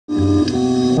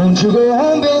Won't you go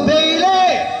home, Bill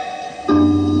Bailey?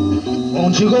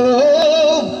 Won't you go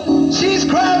home? She's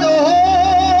cried the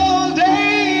whole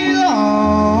day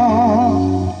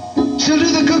long. She'll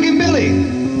do the cooking,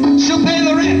 Billy. She'll pay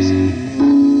the rent.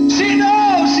 She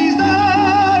knows she's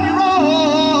done you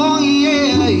wrong.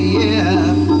 Yeah,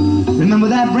 yeah. Remember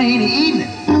that rainy evening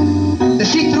that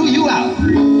she threw you out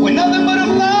with nothing but a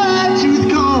fine-tooth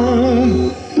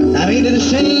comb? Now ain't it a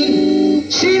shame?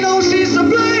 She knows she's to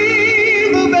blame.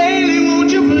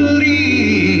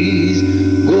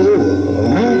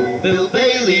 Bill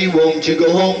Bailey, won't you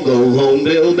go home,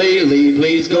 Bill Bailey,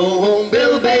 please go home,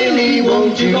 Bill Bailey,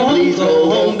 won't you please go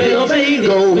home, Bill Bailey,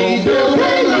 go home, Bill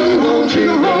Bailey, won't you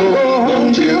go home,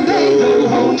 won't you go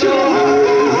home,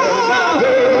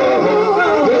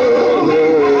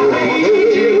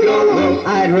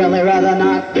 I'd really rather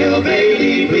not. Bill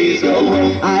Bailey, please go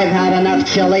home. I've had enough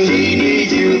chili. She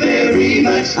needs you very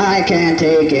much. I can't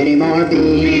take any more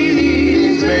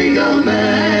beans. Make a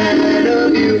man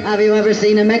of you. Have you ever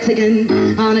seen a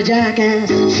Mexican on a jackass?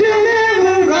 She'll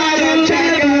never ride a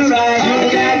jackass, ride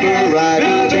a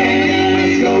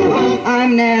jackass, go home.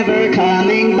 I'm never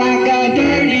coming back a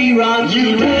dirty rotten.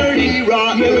 You dirty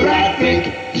rotten, you're rat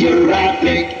pig, you're rat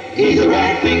pig, he's a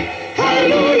rat pig,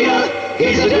 hallelujah,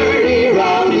 he's a dirty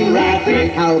rotten rat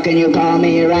pig. How can you call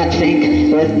me rat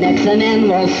fink? With Nixon in,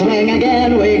 we'll swing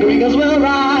again, we gringos will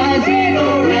rise.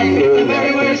 Gringo rat pig,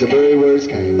 the very worst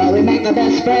kind. But we make the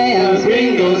best friends. The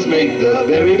gringos make the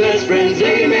very best friends,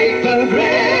 they make the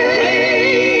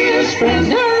greatest friends.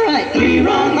 All right. We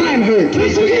wrong, I'm hurt.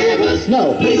 Please forgive us.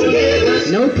 No. Please forgive us.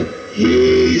 Nope.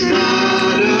 He's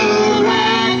not a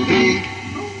rat pig.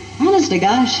 Honest to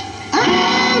gosh.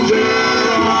 After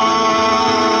all.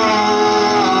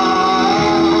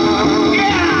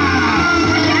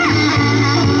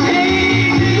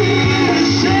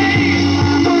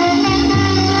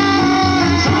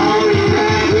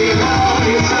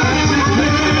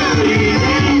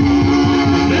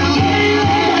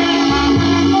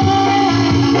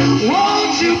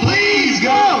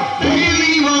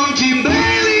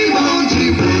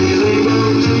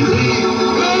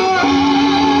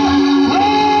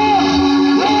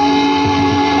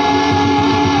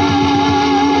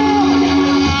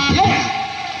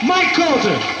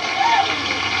 Coulter.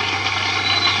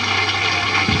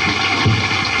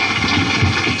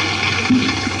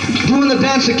 Doing the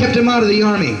dance that kept him out of the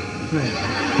Army. Right.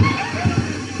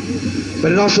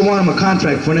 But it also won him a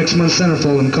contract for next month's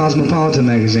centerfold in Cosmopolitan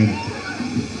magazine.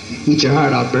 Eat your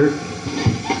heart out, Bert.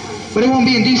 But it won't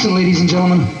be indecent, ladies and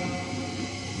gentlemen.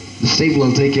 The staple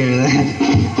will take care of that.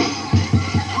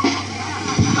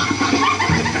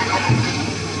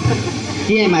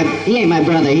 He ain't my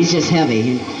brother, he's just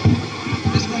heavy.